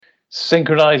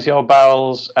Synchronize your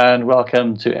bowels and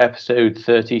welcome to episode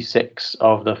 36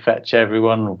 of the Fetch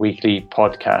Everyone weekly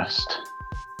podcast.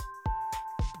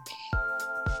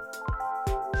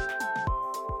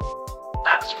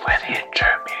 That's where the intro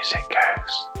music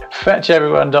goes.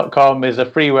 FetchEveryone.com is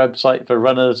a free website for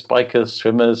runners, bikers,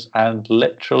 swimmers, and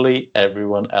literally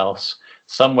everyone else.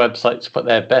 Some websites put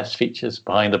their best features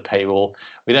behind a paywall.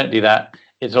 We don't do that.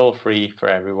 It's all free for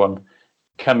everyone.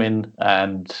 Come in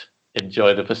and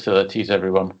enjoy the facilities,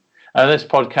 everyone. This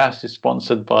podcast is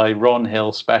sponsored by Ron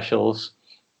Hill Specials.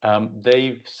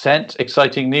 They've sent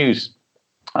exciting news.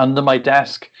 Under my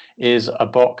desk is a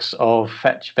box of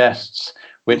Fetch vests,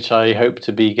 which I hope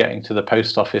to be getting to the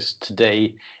post office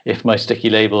today if my sticky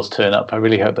labels turn up. I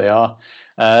really hope they are.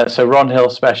 So Ron Hill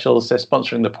Specials, they're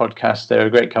sponsoring the podcast. They're a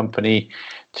great company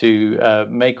to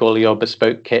make all your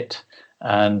bespoke kit.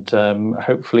 And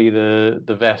hopefully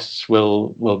the vests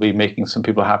will be making some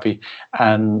people happy.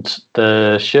 And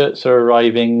the shirts are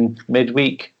arriving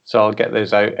midweek, so I'll get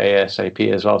those out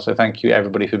ASAP as well. So thank you,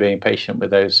 everybody, for being patient with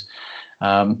those.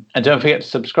 And don't forget to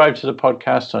subscribe to the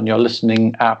podcast on your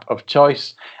listening app of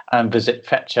choice and visit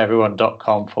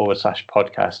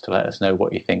fetcheveryone.com/podcast to let us know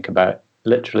what you think about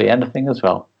literally anything as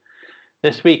well.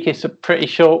 This week is a pretty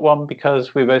short one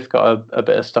because we both got a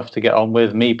bit of stuff to get on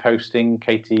with. Me posting,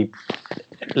 Katie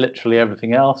literally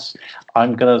everything else.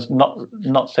 I'm going to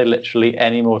not say literally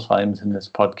any more times in this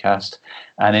podcast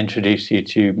and introduce you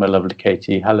to my lovely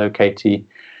Katie. Hello, Katie.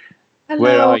 Hello.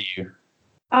 Where are you?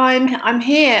 I'm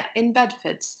here in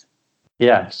Bedford.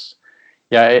 Yes.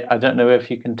 Yeah, I don't know if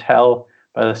you can tell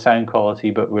by the sound quality,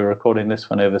 but we're recording this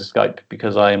one over Skype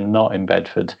because I am not in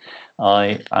Bedford.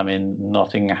 I am in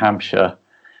Nottinghamshire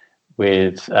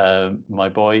with my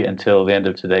boy until the end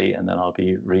of today, and then I'll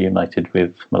be reunited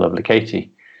with my lovely Katie.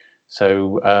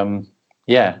 So,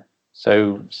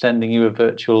 so sending you a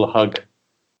virtual hug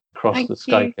across the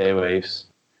Skype airwaves.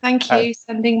 Thank you.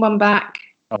 Sending one back.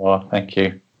 Oh, thank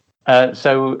you.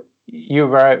 So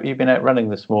you've been out running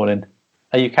this morning.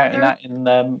 Are you counting that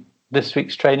in this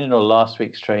week's training or last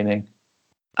week's training?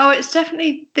 Oh, it's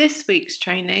definitely this week's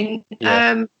training.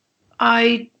 Yeah.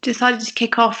 I decided to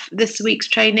kick off this week's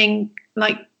training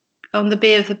like on the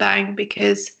B of the bang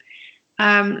because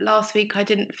last week I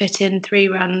didn't fit in 3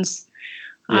 runs.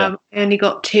 I only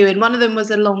got 2 in. One of them was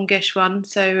a longish one,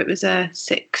 so it was a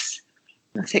 6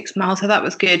 mile, so that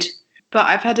was good. But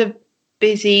I've had a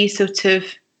busy sort of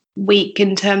week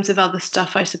in terms of other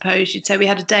stuff, I suppose you'd say. We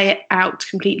had a day out,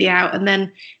 completely out, and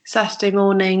then Saturday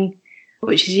morning,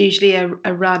 which is usually a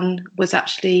run, was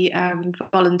actually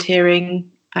volunteering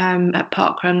at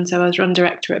Parkrun. So I was run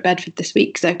director at Bedford this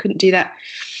week, so I couldn't do that.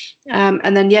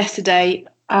 And then yesterday,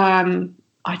 I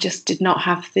just did not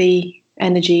have the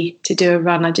energy to do a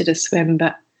run. I did a swim,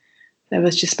 but there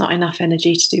was just not enough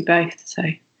energy to do both. So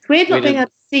it's weird not being able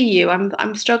to see you.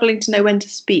 I'm struggling to know when to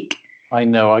speak. I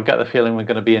know. I get the feeling we're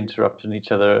going to be interrupting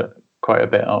each other quite a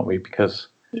bit, aren't we? Because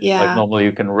like normally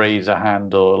you can raise a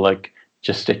hand or like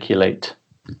gesticulate.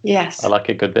 Yes. I like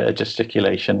a good bit of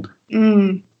gesticulation.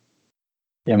 Mm.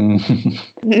 And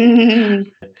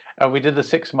we did the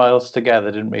 6 miles together,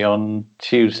 didn't we, on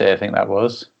Tuesday? I think that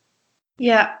was.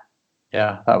 Yeah.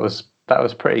 Yeah, that was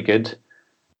pretty good.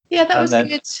 Yeah, that was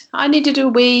good. I needed a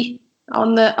wee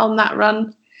on that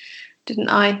run, didn't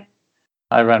I?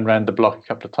 I ran around the block a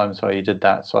couple of times while you did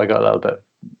that, so I got a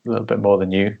little bit more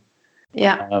than you.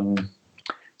 Yeah.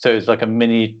 So it was like a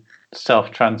mini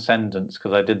self-transcendence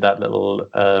because I did that little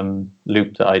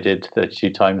loop that I did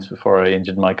 32 times before I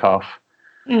injured my calf.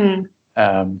 Mm.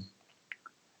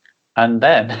 And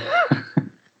then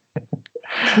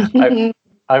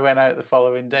I went out the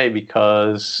following day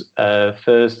because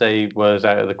Thursday was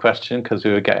out of the question because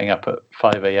we were getting up at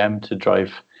 5 a.m. to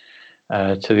drive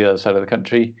to the other side of the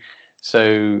country.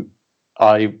 So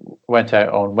I went out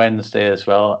on Wednesday as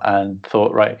well and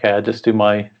thought, right, okay, I'll just do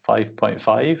my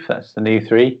 5.5. That's the new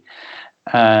 3.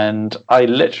 And I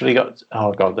literally got,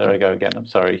 oh God, there I go again. I'm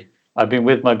sorry. I've been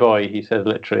with my boy. He says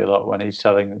literally a lot when he's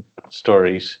telling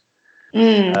stories.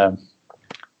 You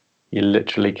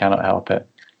literally cannot help it.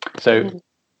 So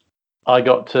I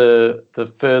got to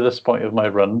the furthest point of my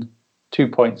run,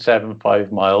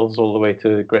 2.75 miles all the way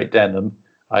to Great Denham.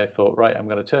 I thought, right, I'm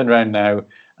going to turn around now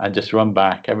and just run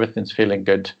back. Everything's feeling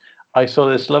good. I saw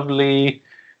this lovely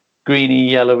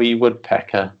greeny, yellowy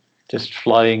woodpecker just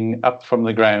flying up from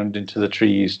the ground into the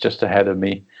trees just ahead of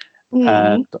me.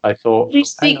 And I thought... Did he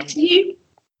speak to you?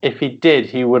 If he did,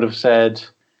 he would have said,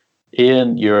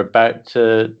 Ian, you're about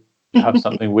to have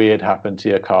something weird happen to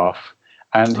your calf.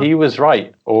 And he was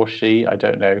right, or she, I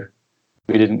don't know.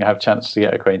 We didn't have a chance to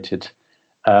get acquainted.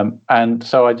 And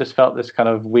so I just felt this kind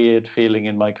of weird feeling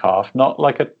in my calf, not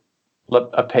like a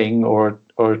a ping or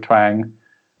a twang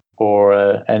or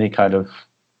any kind of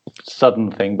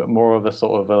sudden thing, but more of a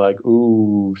sort of a like,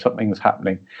 ooh, something's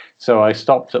happening. So I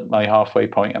stopped at my halfway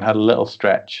point and had a little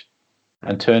stretch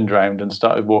and turned around and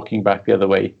started walking back the other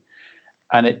way.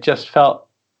 And it just felt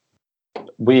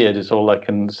weird is all I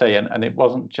can say. And it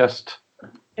wasn't just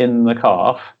in the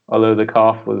calf, although the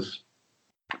calf was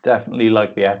definitely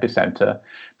like the epicenter,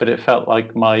 but it felt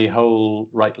like my whole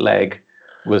right leg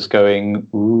was going,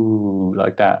 ooh,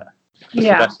 like that. That's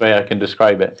the best way I can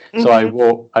describe it. Mm-hmm.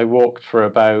 So I walked for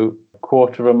about a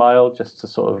quarter of a mile just to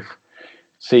sort of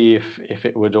see if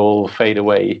it would all fade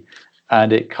away.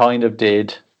 And it kind of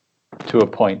did to a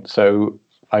point. So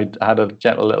I had a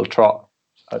gentle little trot.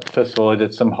 First of all, I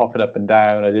did some hopping up and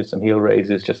down. I did some heel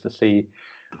raises just to see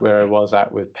where I was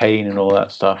at with pain and all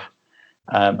that stuff.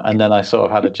 And then I sort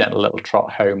of had a gentle little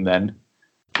trot home then.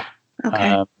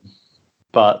 Okay.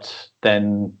 But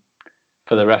then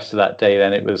for the rest of that day,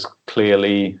 then it was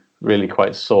clearly really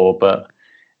quite sore, but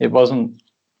it wasn't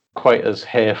quite as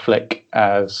hair flick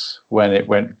as when it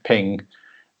went ping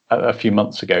a few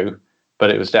months ago, but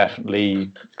it was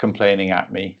definitely complaining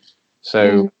at me.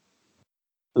 So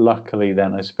luckily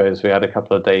then, I suppose we had a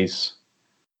couple of days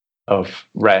of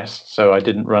rest. So I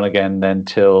didn't run again then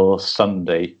till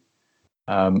Sunday.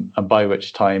 And by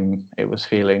which time it was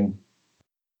feeling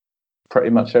pretty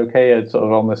much okay. I'd sort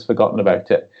of almost forgotten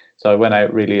about it. So I went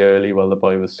out really early while the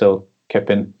boy was still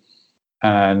kipping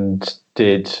and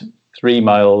did 3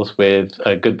 miles with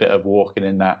a good bit of walking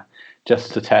in that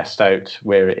just to test out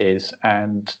where it is.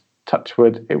 And touch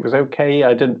wood, it was okay.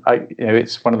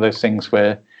 It's one of those things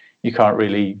where you can't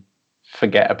really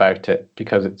forget about it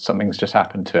because something's just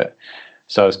happened to it.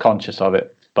 So I was conscious of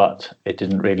it, but it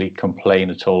didn't really complain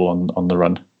at all on the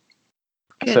run.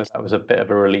 Good. So that was a bit of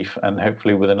a relief, and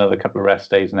hopefully with another couple of rest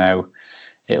days now,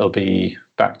 it'll be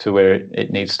back to where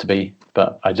it needs to be.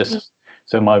 But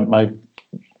so my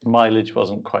mileage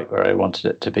wasn't quite where I wanted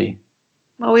it to be.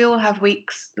 Well, we all have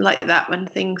weeks like that when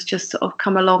things just sort of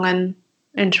come along and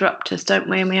interrupt us, don't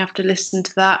we? And we have to listen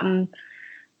to that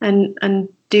and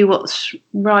do what's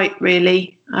right,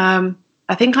 really.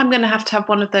 I think I'm going to have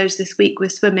one of those this week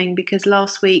with swimming, because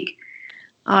last week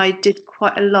I did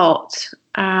quite a lot.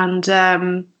 And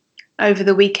over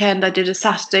the weekend, I did a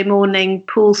Saturday morning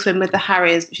pool swim with the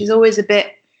Harriers, which is always a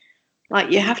bit like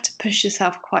you have to push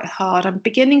yourself quite hard. I'm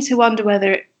beginning to wonder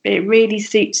whether it really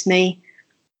suits me,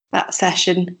 that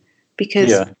session,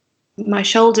 because my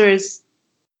shoulder is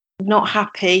not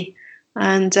happy,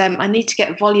 and I need to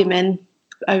get volume in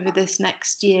over this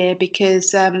next year,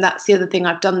 because that's the other thing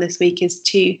I've done this week, is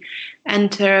to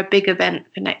enter a big event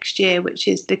for next year, which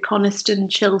is the Coniston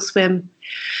Chill Swim,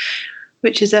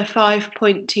 which is a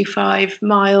 5.25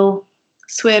 mile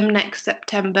swim next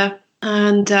September.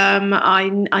 And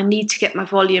I need to get my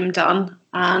volume done.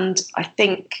 And I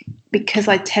think because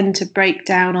I tend to break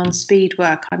down on speed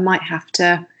work, I might have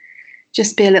to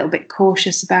just be a little bit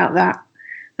cautious about that.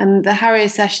 And the Harrier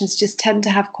sessions just tend to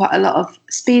have quite a lot of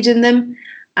speed in them.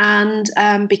 And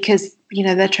because,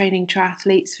 they're training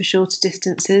triathletes for shorter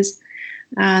distances.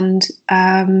 And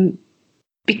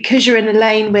because you're in a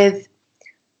lane with,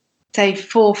 say,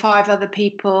 4 or 5 other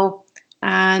people,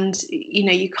 and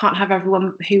you can't have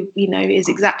everyone who is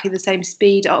exactly the same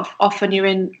speed. Often you're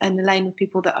in the lane with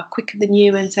people that are quicker than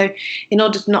you, and so in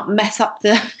order to not mess up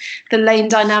the lane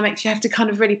dynamics, you have to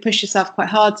kind of really push yourself quite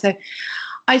hard. So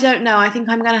I don't know. I think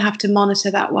I'm going to have to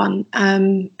monitor that one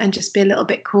and just be a little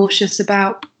bit cautious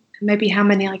about maybe how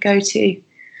many I go to.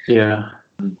 Yeah,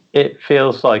 it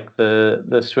feels like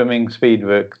the swimming speed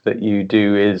work that you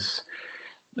do is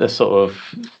the sort of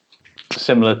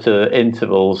similar to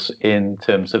intervals in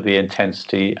terms of the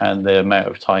intensity and the amount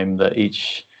of time that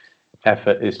each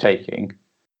effort is taking,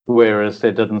 whereas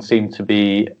there doesn't seem to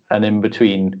be an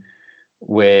in-between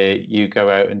where you go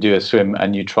out and do a swim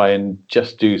and you try and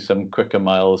just do some quicker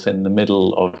miles in the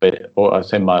middle of it, or I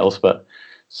say miles, but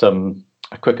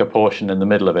a quicker portion in the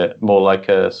middle of it, more like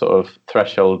a sort of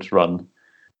threshold run,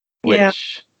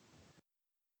 which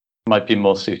might be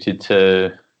more suited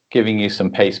to giving you some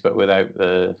pace, but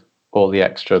without all the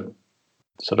extra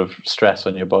sort of stress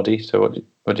on your body. So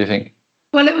what do you think?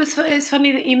 Well, it's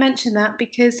funny that you mentioned that,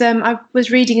 because I was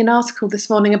reading an article this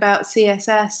morning about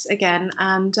CSS again,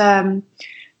 and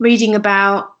reading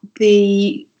about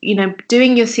doing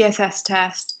your CSS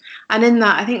test. And in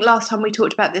that, I think last time we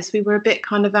talked about this, we were a bit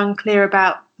kind of unclear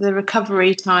about the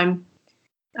recovery time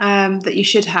that you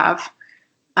should have.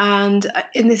 And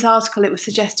in this article, it was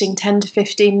suggesting 10 to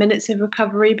 15 minutes of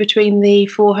recovery between the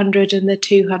 400 and the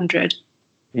 200.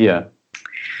 Yeah.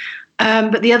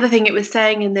 But the other thing it was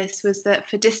saying in this was that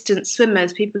for distance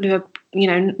swimmers, people who are,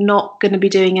 not going to be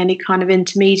doing any kind of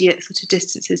intermediate sort of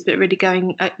distances, but really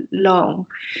going long,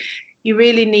 you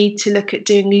really need to look at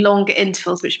doing longer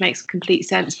intervals, which makes complete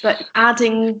sense. But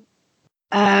adding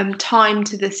time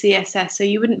to the CSS, so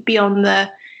you wouldn't be on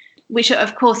which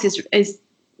of course is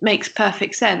makes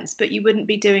perfect sense, but you wouldn't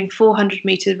be doing 400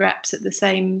 meter reps at the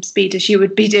same speed as you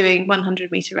would be doing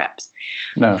 100 meter reps.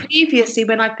 No. Previously,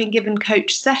 when I've been given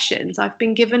coached sessions, I've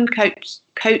been given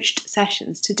coached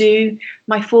sessions to do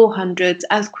my 400s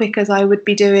as quick as I would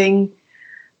be doing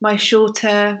my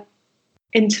shorter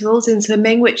intervals in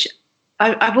swimming, which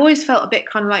I've always felt a bit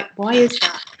kind of like, why is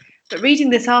that? But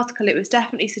reading this article, it was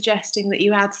definitely suggesting that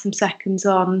you add some seconds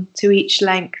on to each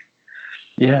length.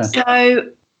 Yeah.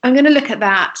 So I'm going to look at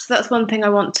that. So that's one thing I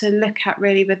want to look at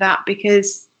really with that,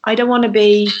 because I don't want to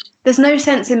be, there's no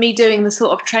sense in me doing the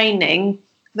sort of training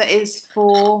that is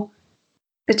for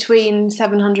between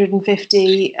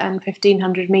 750 and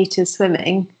 1500 meters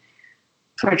swimming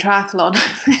for a triathlon.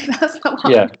 That's not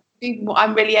what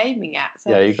I'm really aiming at.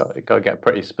 So, yeah, you got to get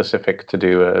pretty specific to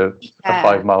do a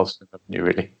 5 miles, haven't you,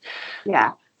 really?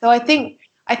 Yeah. So I think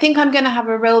I'm going to have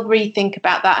a real rethink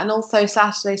about that. And also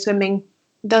Saturday swimming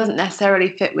doesn't necessarily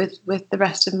fit with the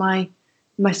rest of my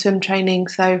swim training.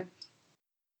 So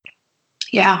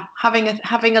yeah, having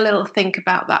a little think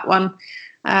about that one.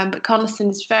 But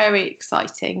Coniston is very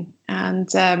exciting,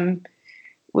 and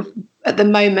at the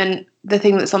moment the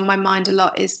thing that's on my mind a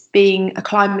lot is being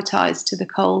acclimatized to the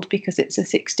cold, because it's a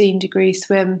 16-degree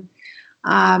swim,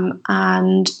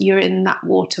 and you're in that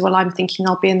water. Well, I'm thinking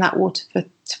I'll be in that water for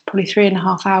probably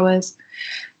 3.5 hours.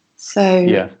 So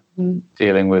yeah.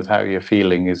 Dealing with how you're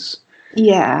feeling is...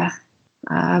 Yeah.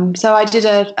 So I did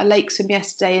a lake swim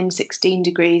yesterday in 16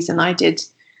 degrees, and I did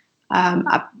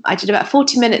about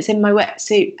 40 minutes in my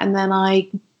wetsuit, and then I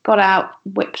got out,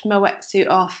 whipped my wetsuit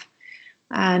off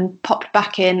and popped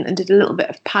back in and did a little bit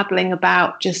of paddling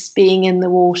about, just being in the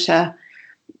water,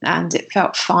 and it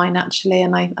felt fine actually.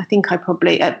 And I think I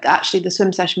probably, actually the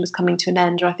swim session was coming to an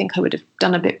end, or I think I would have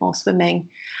done a bit more swimming.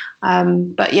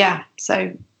 But yeah,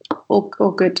 so all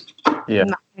good from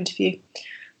that point of view.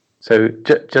 So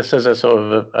just as a sort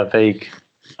of a vague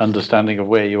understanding of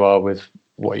where you are with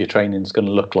what your training is going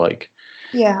to look like.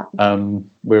 Yeah.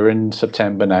 We're in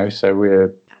September now, so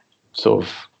we're sort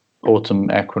of autumn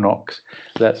equinox.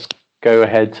 Let's go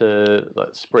ahead to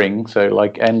like spring, so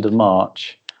like end of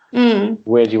March.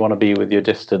 Where do you want to be with your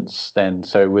distance then?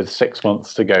 So with 6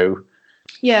 months to go,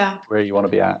 where you want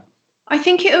to be at? I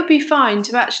think it would be fine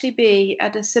to actually be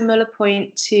at a similar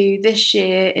point to this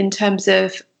year in terms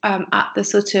of at the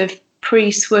sort of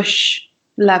pre-swoosh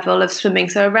level of swimming.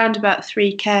 So around about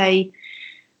 3K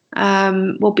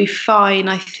will be fine,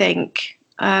 I think.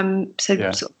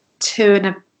 Sort of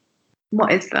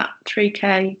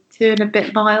 3K, 2 and a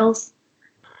bit miles?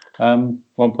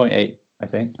 1.8, I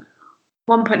think.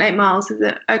 1.8 miles, is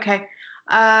it? Okay.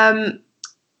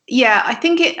 Yeah, I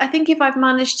think if I've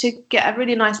managed to get a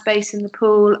really nice base in the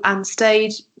pool and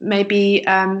stayed maybe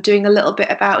doing a little bit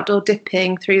of outdoor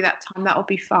dipping through that time, that will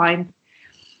be fine.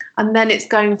 And then it's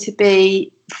going to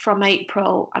be from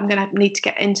April, I'm going to need to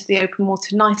get into the open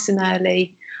water nice and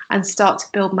early and start to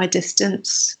build my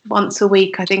distance. Once a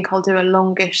week, I think I'll do a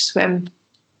longish swim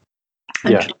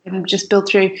and try and just build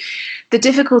through. The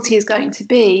difficulty is going to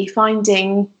be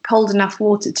finding cold enough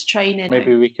water to train in.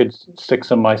 Maybe we could stick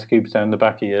some ice cubes down the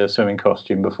back of your swimming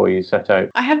costume before you set out.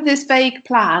 I have this vague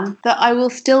plan that I will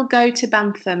still go to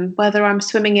Bantham, whether I'm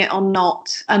swimming it or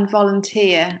not, and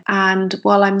volunteer. And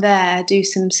while I'm there, do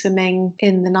some swimming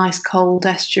in the nice cold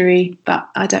estuary. But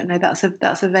I don't know. That's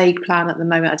a vague plan at the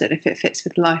moment. I don't know if it fits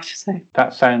with life. So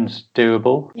that sounds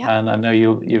doable. Yeah. And I know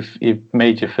you've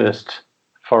made your first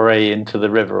foray into the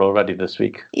river already this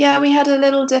week. Yeah, we had a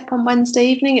little dip on Wednesday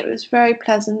evening. It was very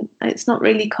pleasant. It's not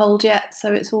really cold yet,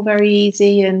 so it's all very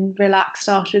easy and relaxed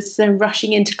afterwards. Then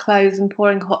rushing into clothes and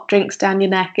pouring hot drinks down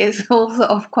your neck is all sort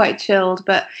of quite chilled.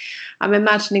 But I'm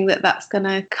imagining that that's going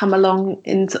to come along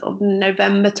in sort of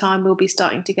November time. We'll be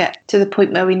starting to get to the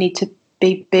point where we need to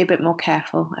be a bit more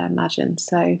careful, I imagine.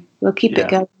 So we'll keep it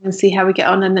going and see how we get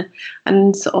on,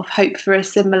 and sort of hope for a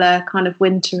similar kind of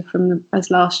winter as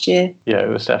last year. Yeah, it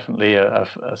was definitely a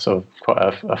sort of quite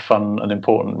a fun and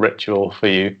important ritual for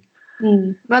you.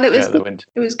 Well, it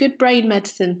was good brain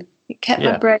medicine. It kept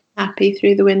my brain happy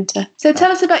through the winter. So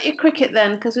tell us about your cricket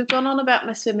then, because we've gone on about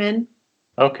my swimming.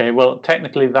 Okay, well,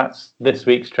 technically that's this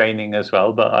week's training as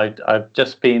well, but I've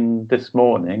just been this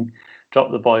morning,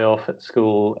 dropped the boy off at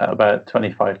school at about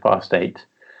 8:25.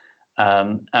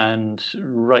 And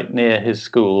right near his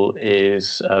school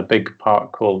is a big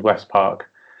park called West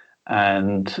Park.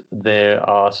 and there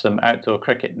are some outdoor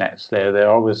cricket nets there. They're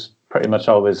always pretty much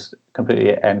always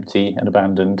completely empty and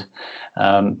abandoned.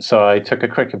 So I took a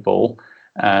cricket ball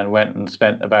and went and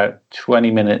spent about 20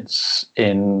 minutes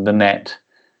in the net,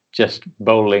 just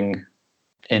bowling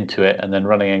into it and then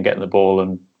running and getting the ball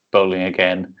and bowling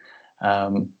again.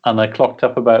 And I clocked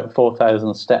up about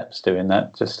 4,000 steps doing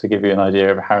that, just to give you an idea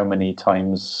of how many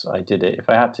times I did it. If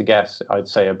I had to guess, I'd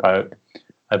say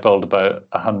I bowled about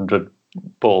 100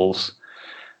 balls.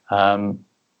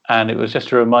 And it was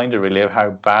just a reminder, really, of how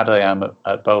bad I am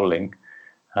at bowling.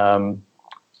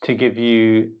 To give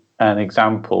you an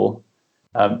example,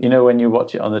 when you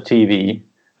watch it on the TV,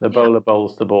 the bowler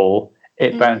bowls the ball,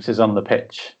 it bounces on the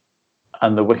pitch,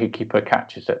 and the wicketkeeper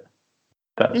catches it.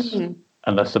 That's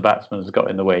unless the batsman's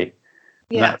got in the way.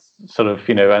 Yeah. And that's sort of,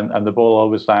 and the ball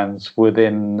always lands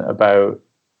within a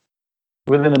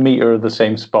metre of the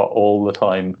same spot all the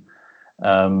time.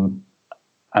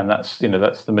 And that's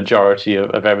the majority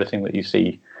of everything that you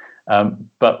see.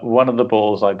 But one of the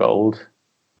balls I bowled,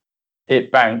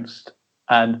 it bounced,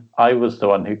 and I was the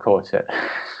one who caught it.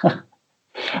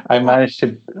 I managed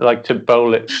to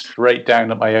bowl it straight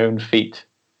down at my own feet.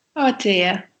 Oh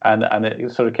dear! And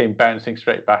it sort of came bouncing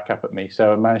straight back up at me.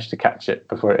 So I managed to catch it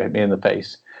before it hit me in the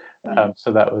face.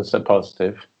 So that was a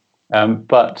positive.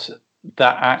 But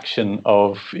that action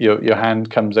of your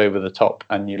hand comes over the top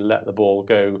and you let the ball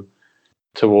go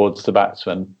towards the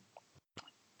batsman,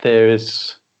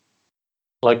 there's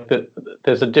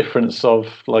a difference of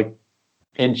like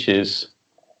inches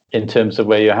in terms of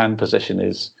where your hand position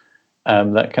is,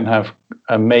 that can have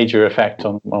a major effect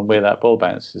on where that ball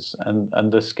bounces.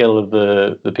 And the skill of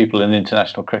the people in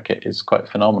international cricket is quite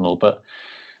phenomenal, but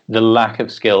the lack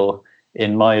of skill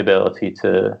in my ability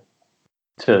to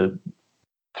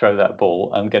throw that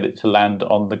ball and get it to land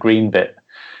on the green bit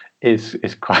is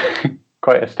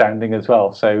quite astounding as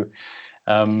well. So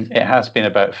it has been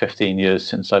about 15 years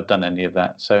since I've done any of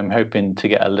that. So I'm hoping to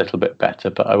get a little bit better,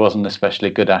 but I wasn't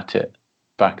especially good at it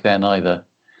back then either.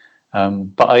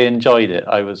 But I enjoyed it.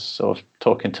 I was sort of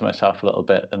talking to myself a little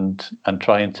bit and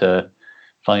trying to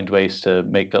find ways to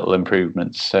make little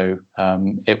improvements. So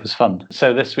it was fun.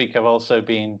 So this week I've also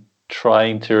been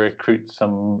trying to recruit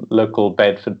some local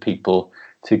Bedford people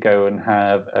to go and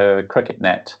have a cricket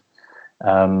net.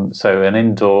 So an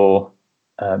indoor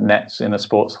nets in a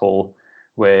sports hall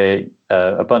where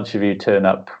a bunch of you turn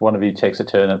up, one of you takes a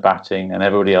turn at batting and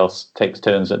everybody else takes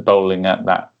turns at bowling at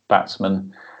that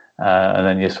batsman. And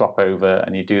then you swap over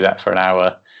and you do that for an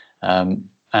hour.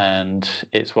 And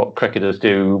it's what cricketers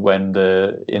do when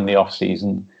they're in the off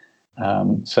season.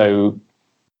 So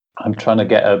I'm trying to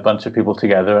get a bunch of people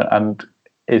together, and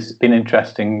it's been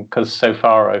interesting because so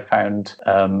far I've found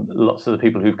lots of the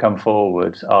people who've come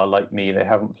forward are like me. They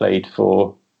haven't played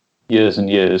for years and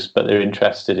years, but they're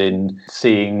interested in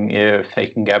seeing if they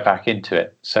can get back into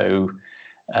it. So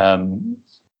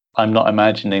I'm not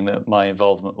imagining that my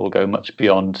involvement will go much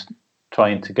beyond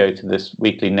trying to go to this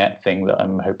weekly net thing that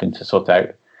I'm hoping to sort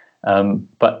out.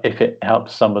 But if it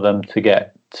helps some of them to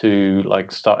get to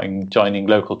like joining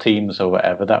local teams or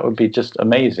whatever, that would be just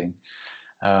amazing.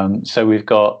 So we've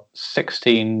got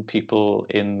 16 people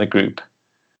in the group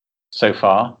so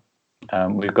far.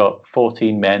 We've got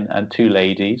 14 men and 2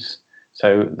 ladies.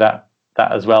 So that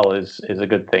as well is a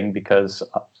good thing, because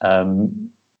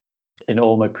in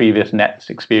all my previous nets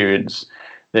experience,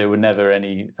 there were never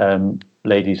any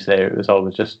ladies there. It was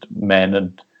always just men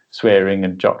and swearing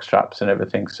and jock straps and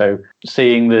everything. So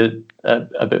seeing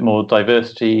a bit more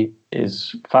diversity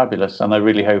is fabulous, and I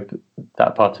really hope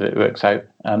that part of it works out,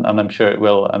 and I'm sure it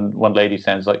will. And one lady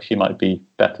sounds like she might be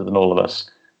better than all of us,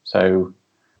 so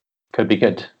could be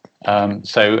good.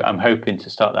 So I'm hoping to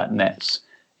start that nets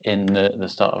in the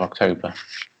start of October.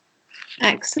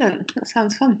 Excellent. That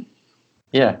sounds fun.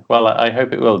 Yeah, well, I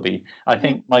hope it will be. I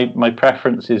think my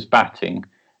preference is batting.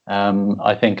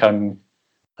 I think I'm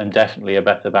definitely a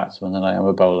better batsman than I am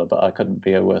a bowler, but I couldn't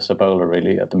be a worse bowler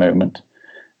really at the moment.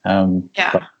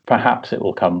 But perhaps it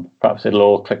will come. Perhaps it'll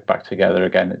all click back together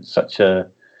again. It's such a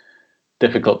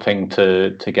difficult thing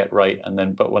to get right,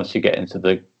 but once you get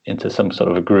into some sort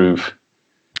of a groove,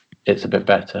 it's a bit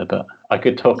better. But I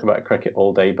could talk about cricket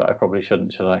all day, but I probably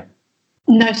shouldn't, should I?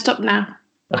 No, stop now.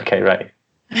 Okay, right.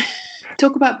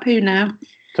 Talk about poo now.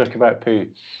 Talk about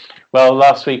poo. Well,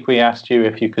 last week we asked you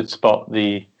if you could spot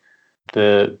the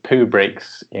poo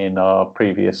breaks in our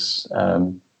previous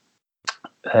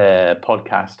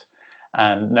podcast,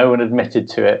 and no one admitted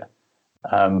to it.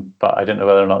 But I don't know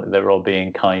whether or not they were all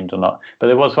being kind or not. But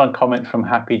there was one comment from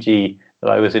Happy G that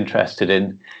I was interested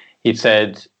in. He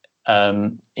said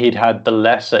he'd had the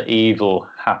lesser evil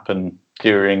happen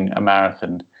during a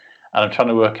marathon, and I'm trying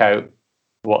to work out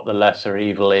what the lesser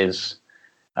evil is.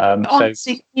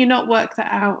 Honestly, can you not work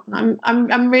that out?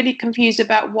 I'm really confused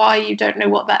about why you don't know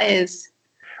what that is.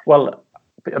 Well,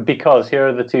 because here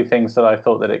are the two things that I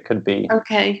thought that it could be.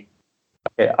 Okay.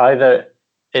 Either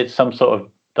it's some sort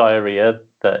of diarrhea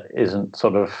that isn't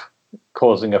sort of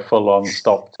causing a full-on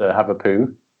stop to have a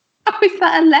poo. Oh, is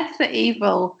that a lesser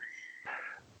evil?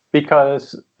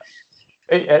 Because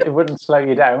it wouldn't slow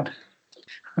you down.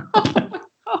 Oh my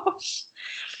gosh.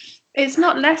 It's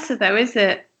not lesser though, is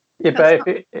it? Yeah,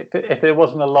 but if there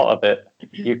wasn't a lot of it,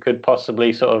 you could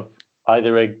possibly sort of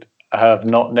either have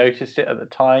not noticed it at the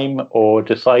time or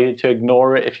decided to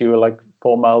ignore it if you were like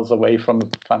 4 miles away from a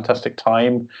fantastic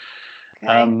time.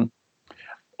 Okay.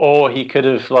 Or he could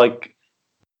have like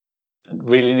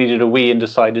really needed a wee and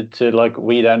decided to like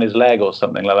wee down his leg or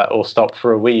something like that, or stop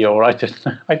for a wee, or I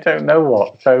don't know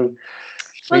what. So,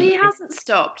 well, he hasn't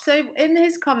stopped. So in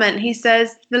his comment, he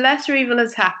says the lesser evil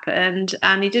has happened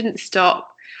and he didn't stop.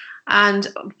 And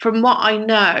from what I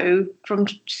know, from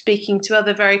speaking to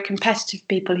other very competitive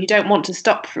people who don't want to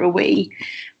stop for a wee,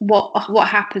 what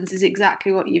happens is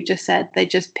exactly what you've just said. They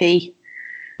just pee.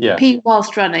 Yeah. Pee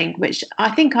whilst running, which I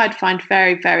think I'd find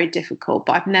very, very difficult,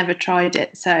 but I've never tried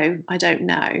it, so I don't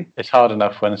know. It's hard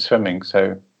enough when swimming,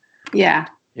 so... Yeah.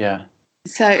 Yeah.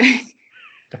 So,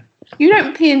 you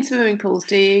don't pee in swimming pools,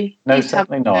 do you? No,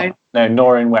 certainly not. No,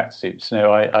 nor in wetsuits.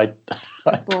 No, I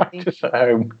practice at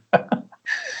home.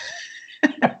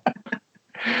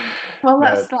 Well,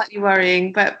 that's slightly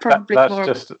worrying, but probably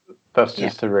that's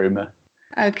just a rumour.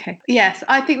 Okay. Yes,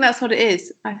 I think that's what it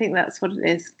is.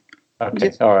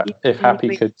 Okay, all right. If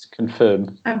Happy could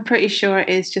confirm. I'm pretty sure it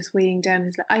is just weeing down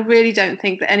his leg. I really don't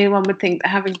think that anyone would think that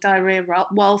having diarrhea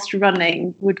whilst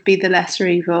running would be the lesser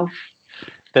evil.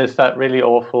 There's that really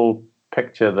awful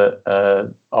picture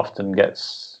that often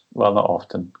gets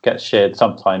shared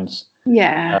sometimes.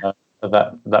 Yeah.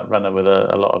 That runner with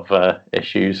a lot of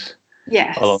issues.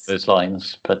 Yes. Along those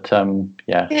lines. But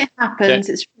yeah. It happens.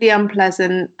 It's really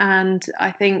unpleasant, and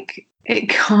I think it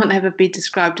can't ever be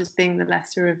described as being the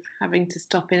lesser of having to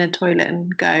stop in a toilet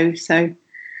and go. So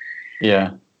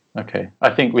yeah. Okay. I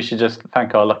think we should just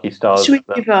thank our lucky stars. Should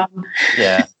we move on?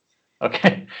 Yeah.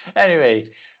 Okay.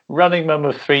 Anyway, running mum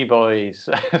of 3 boys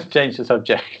has changed the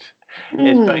subject.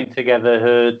 Is putting together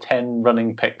her 10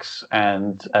 running pics,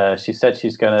 and she said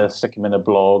she's going to stick them in a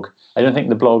blog. I don't think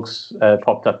the blog's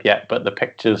popped up yet, but the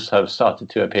pictures have started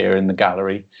to appear in the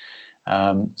gallery.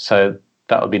 So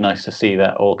that would be nice to see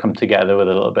that all come together with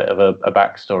a little bit of a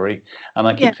backstory. And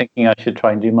I keep thinking I should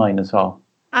try and do mine as well.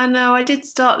 I know, I did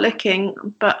start looking,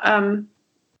 but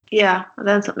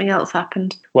then something else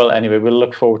happened. Well, anyway, we'll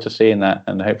look forward to seeing that,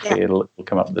 and hopefully it'll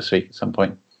come up this week at some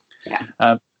point.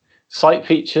 Yeah. Site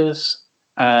features,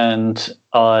 and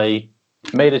I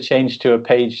made a change to a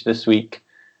page this week,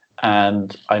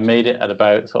 and I made it at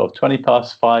about sort of 20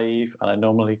 past 5, and I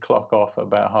normally clock off at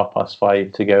about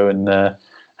 5:30 to go and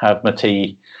have my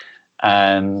tea,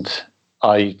 and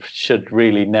I should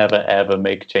really never ever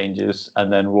make changes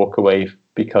and then walk away,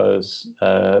 because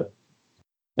there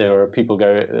are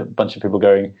a bunch of people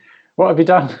going, "What have you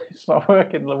done? It's not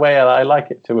working the way I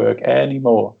like it to work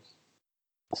anymore."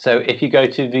 So if you go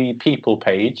to the people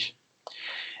page,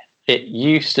 it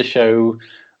used to show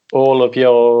all of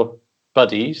your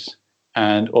buddies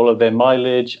and all of their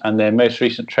mileage and their most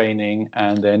recent training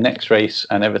and their next race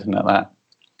and everything like that.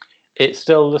 It's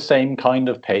still the same kind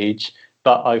of page,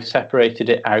 but I've separated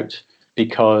it out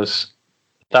because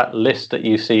that list that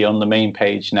you see on the main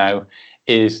page now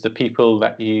is the people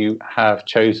that you have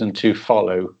chosen to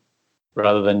follow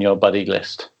rather than your buddy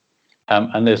list.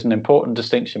 And there's an important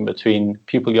distinction between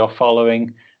people you're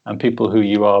following and people who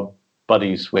you are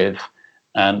buddies with.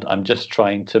 And I'm just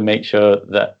trying to make sure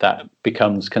that that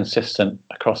becomes consistent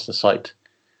across the site.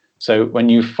 So when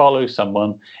you follow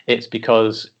someone, it's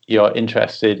because you're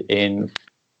interested in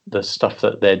the stuff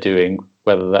that they're doing,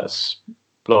 whether that's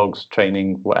blogs,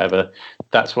 training, whatever.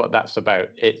 That's what that's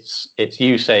about. It's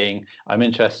you saying, I'm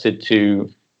interested to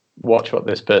watch what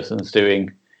this person's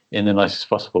doing in the nicest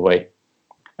possible way.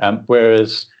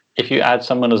 Whereas if you add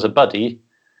someone as a buddy,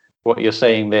 what you're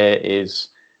saying there is,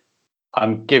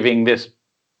 I'm giving this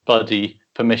buddy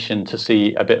permission to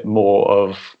see a bit more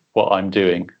of what I'm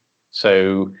doing.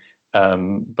 So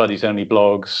buddies only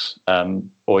blogs,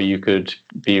 or you could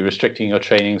be restricting your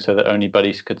training so that only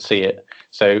buddies could see it.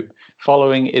 So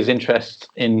following is interest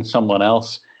in someone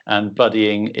else, and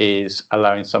buddying is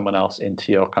allowing someone else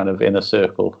into your kind of inner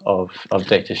circle of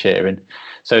data sharing.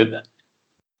 So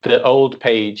the old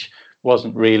page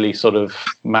wasn't really sort of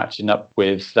matching up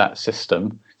with that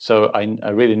system. So I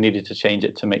really needed to change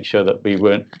it to make sure that we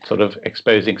weren't sort of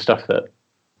exposing stuff that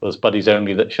was buddies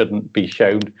only that shouldn't be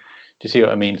shown. Do you see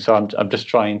what I mean? So I'm just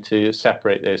trying to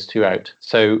separate those two out.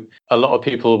 So a lot of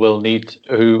people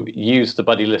who use the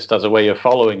buddy list as a way of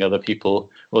following other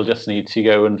people will just need to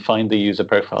go and find the user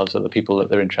profiles of the people that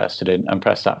they're interested in and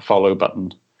press that follow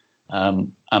button.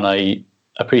 And I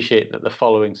appreciate that the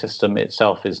following system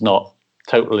itself is not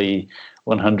totally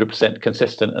 100%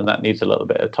 consistent, and that needs a little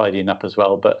bit of tidying up as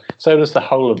well. But so does the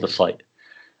whole of the site.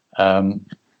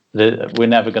 We're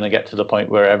never going to get to the point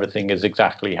where everything is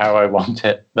exactly how I want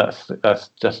it. That's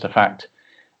just a fact.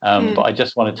 But I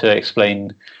just wanted to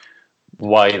explain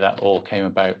why that all came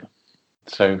about.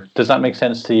 So does that make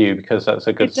sense to you? Because that's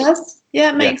a good... It does. Yeah,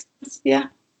 it makes sense. Yeah.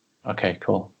 Okay,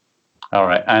 cool. All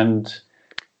right. And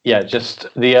yeah, just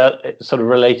the sort of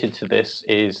related to this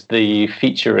is the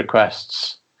feature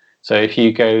requests. So if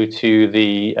you go to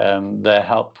the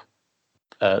help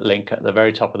link at the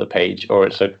very top of the page, or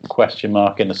it's a question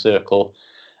mark in a circle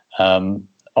on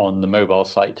the mobile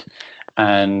site,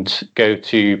 and go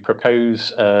to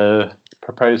propose a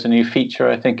new feature,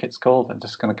 I think it's called. I'm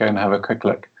just going to go and have a quick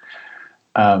look.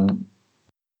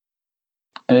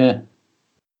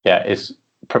 It's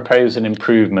propose an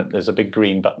improvement. There's a big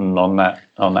green button on that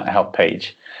help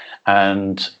page,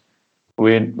 and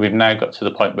we've now got to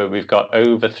the point where we've got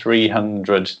over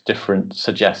 300 different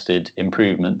suggested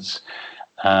improvements.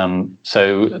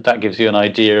 So that gives you an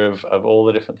idea of all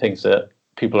the different things that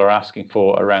people are asking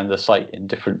for around the site in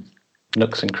different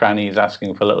nooks and crannies,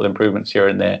 asking for little improvements here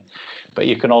and there. But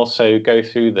you can also go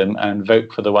through them and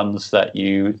vote for the ones that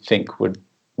you think would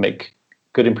make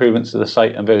good improvements to the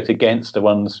site, and vote against the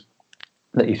ones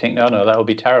that you think, no, that would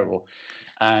be terrible.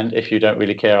 And if you don't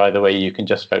really care either way, you can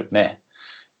just vote meh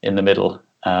in the middle.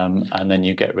 And then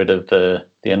you get rid of the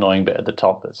annoying bit at the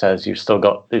top that says you've still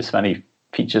got this many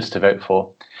features to vote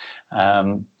for.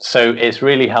 So it's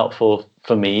really helpful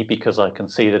for me, because I can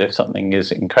see that if something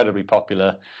is incredibly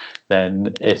popular,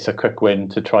 then it's a quick win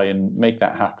to try and make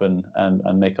that happen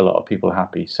and make a lot of people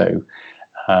happy. So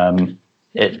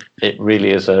it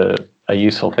really is a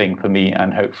useful thing for me.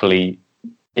 And hopefully,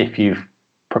 if you've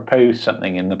proposed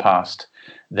something in the past,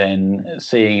 then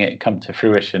seeing it come to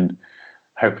fruition,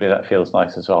 hopefully that feels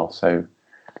nice as well. So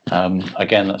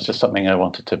again, that's just something I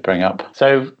wanted to bring up.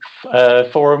 So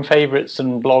forum favorites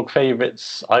and blog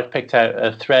favorites, I've picked out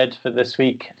a thread for this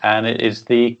week, and it is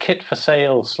the kit for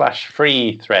sale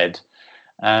 /free thread.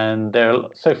 And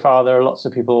so far there are lots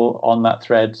of people on that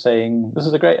thread saying, this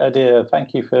is a great idea,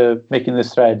 thank you for making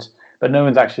this thread. But no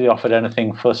one's actually offered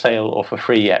anything for sale or for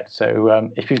free yet.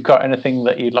 So if you've got anything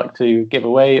that you'd like to give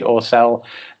away or sell,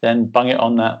 then bung it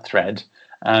on that thread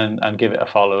and give it a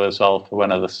follow as well for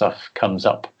when other stuff comes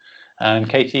up. And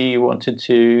Katie, you wanted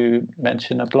to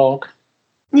mention a blog?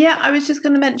 Yeah, I was just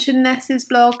going to mention Ness's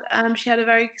blog. She had a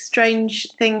very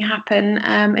strange thing happen.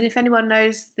 And if anyone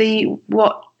knows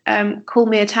what call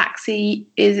me a taxi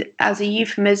is as a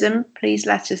euphemism, please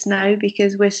let us know,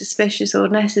 because we're suspicious, or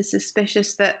Ness is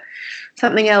suspicious, that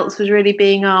something else was really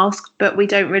being asked, but we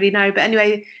don't really know. But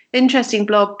anyway, interesting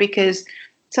blog, because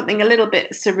something a little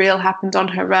bit surreal happened on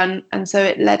her run, and so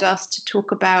it led us to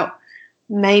talk about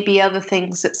maybe other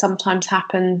things that sometimes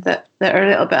happen that are a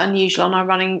little bit unusual on our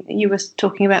running. You were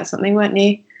talking about something, weren't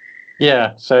you?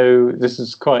 Yeah, so this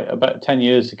is about 10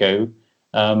 years ago,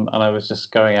 and I was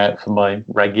just going out for my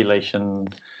regulation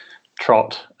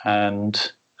trot,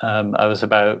 and I was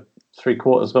about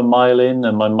 3/4 of a mile in,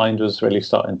 and my mind was really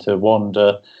starting to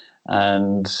wander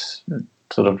and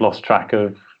sort of lost track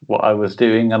of what I was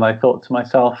doing. And I thought to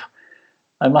myself,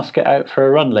 I must get out for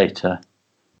a run later.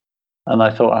 And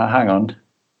I thought, hang on,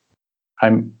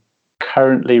 I'm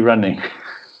currently running.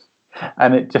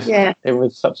 And it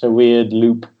was such a weird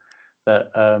loop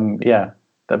that,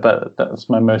 but that's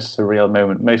my most surreal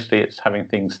moment. Mostly it's having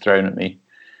things thrown at me.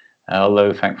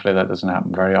 Although thankfully that doesn't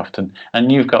happen very often.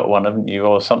 And you've got one, haven't you,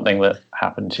 or something that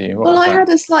happened to you? I had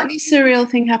a slightly surreal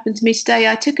thing happen to me today.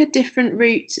 I took a different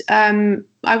route.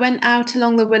 I went out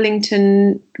along the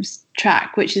Willington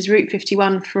track, which is Route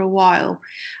 51, for a while,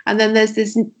 and then there's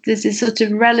this sort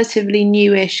of relatively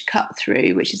newish cut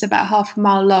through, which is about half a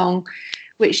mile long,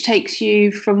 which takes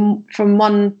you from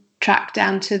one track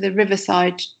down to the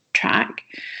Riverside track,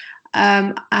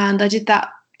 and I did that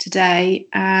today.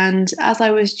 And as I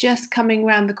was just coming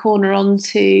round the corner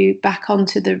back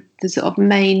onto the sort of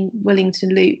main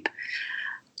Willington loop,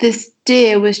 this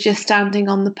deer was just standing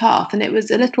on the path, and it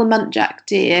was a little muntjac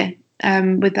deer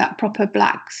with that proper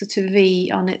black sort of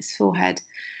V on its forehead,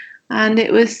 and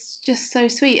it was just so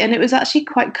sweet, and it was actually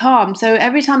quite calm. So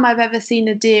every time I've ever seen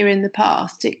a deer in the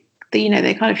past, they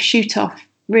kind of shoot off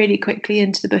really quickly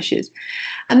into the bushes,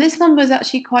 and this one was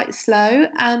actually quite slow.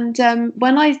 And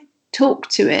when I talked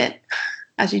to it,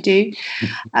 as you do.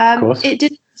 Of course.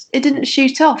 It didn't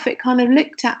shoot off. It kind of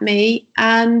looked at me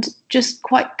and just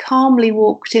quite calmly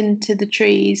walked into the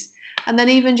trees, and then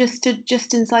even just stood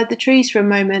just inside the trees for a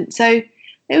moment. So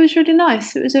it was really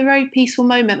nice. It was a very peaceful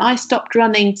moment. I stopped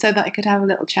running so that I could have a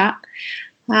little chat,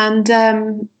 and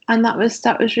that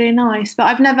was really nice. But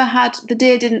I've never had, the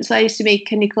deer didn't say to me,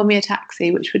 "Can you call me a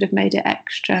taxi?" which would have made it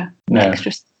extra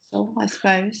special, I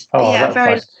suppose. Oh, yeah,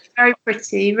 very nice. Very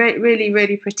pretty, really,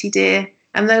 really pretty deer,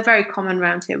 and they're very common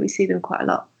around here. We see them quite a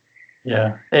lot.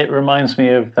 Yeah, it reminds me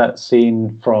of that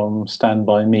scene from Stand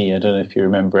By Me. I don't know if you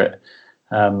remember it,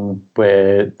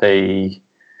 where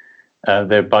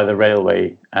they're by the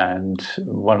railway, and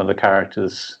one of the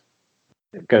characters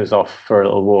goes off for a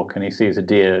little walk, and he sees a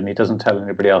deer, and he doesn't tell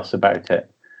anybody else about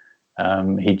it.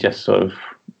 He just sort of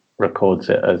records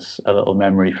it as a little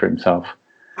memory for himself.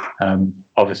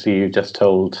 Obviously, you've just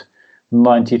told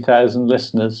 90,000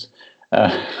 listeners.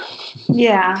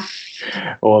 Yeah.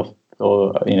 Or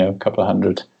a couple of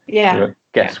hundred. Yeah.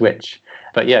 Guess which.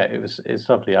 But yeah, it's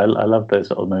lovely. I love those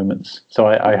little moments. So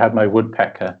I had my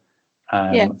woodpecker,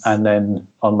 Yes. and then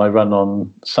on my run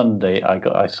on Sunday,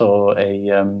 I saw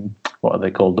a what are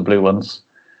they called? The blue ones,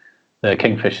 the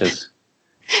kingfishers.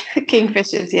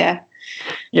 Kingfishers, yeah.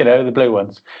 The blue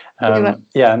ones. Blue ones.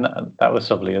 Yeah, and that was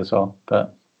lovely as well.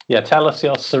 But yeah, tell us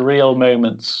your surreal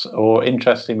moments or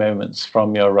interesting moments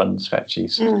from your runs,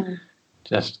 Fetchies.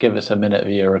 Just give us a minute of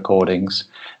your recordings.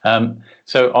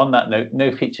 So on that note,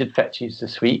 no featured Fetchies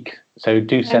this week. So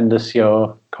do send us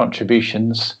your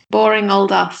contributions. Boring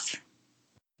old us.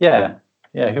 Yeah.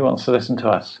 Who wants to listen to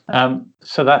us?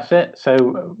 So that's it. So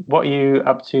what are you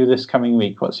up to this coming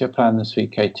week? What's your plan this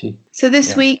week, Katie? So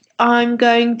this week I'm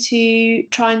going to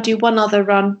try and do one other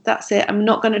run. That's it. I'm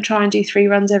not going to try and do 3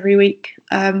 runs every week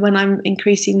when I'm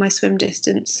increasing my swim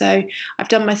distance. So I've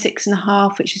done my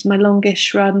 6.5, which is my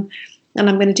longish run, and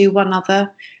I'm going to do one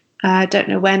other. I don't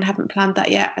know when, haven't planned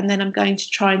that yet. And then I'm going to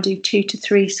try and do 2 to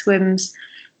 3 swims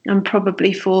and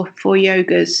probably 4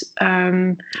 yogas.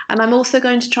 And I'm also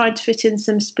going to try to fit in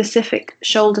some specific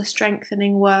shoulder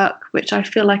strengthening work, which I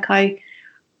feel like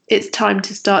it's time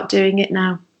to start doing it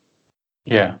now.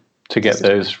 Yeah, to get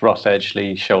those Ross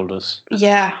Edgley shoulders.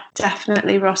 Yeah,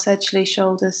 definitely Ross Edgley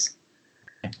shoulders.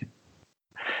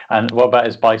 And what about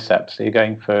his biceps? Are you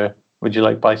going for, would you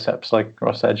like biceps like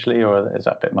Ross Edgley, or is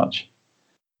that a bit much?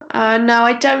 No,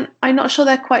 I don't. I'm not sure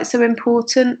they're quite so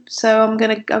important. So I'm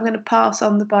gonna pass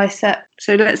on the bicep.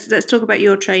 So let's talk about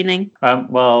your training.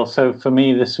 Well, so for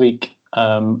me this week,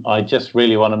 I just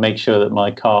really want to make sure that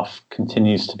my calf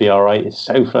continues to be all right. It's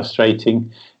so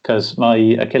frustrating because my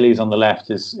Achilles on the left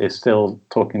is still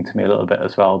talking to me a little bit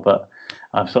as well, but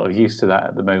I'm sort of used to that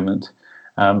at the moment.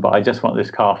 But I just want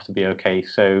this calf to be okay.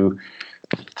 So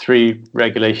 3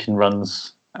 regulation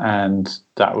runs, and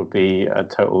that would be a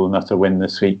total and utter win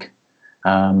this week.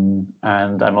 And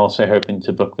I'm also hoping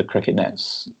to book the cricket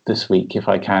nets this week if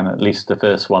I can, at least the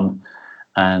first one.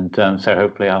 And so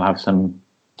hopefully I'll have some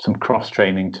cross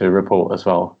training to report as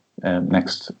well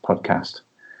next podcast.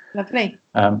 Lovely.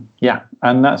 Yeah,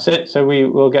 and that's it. So we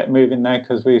will get moving now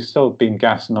because we've still been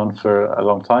gassing on for a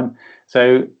long time.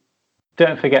 So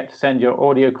don't forget to send your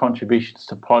audio contributions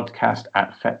to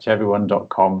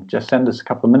podcast@fetcheveryone.com. Just send us a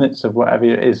couple of minutes of whatever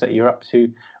it is that you're up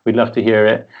to. We'd love to hear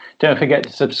it. Don't forget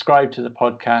to subscribe to the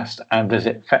podcast and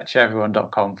visit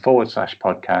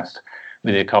fetcheveryone.com/podcast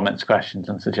with your comments, questions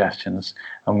and suggestions.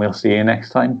 And we'll see you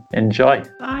next time. Enjoy.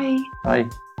 Bye. Bye.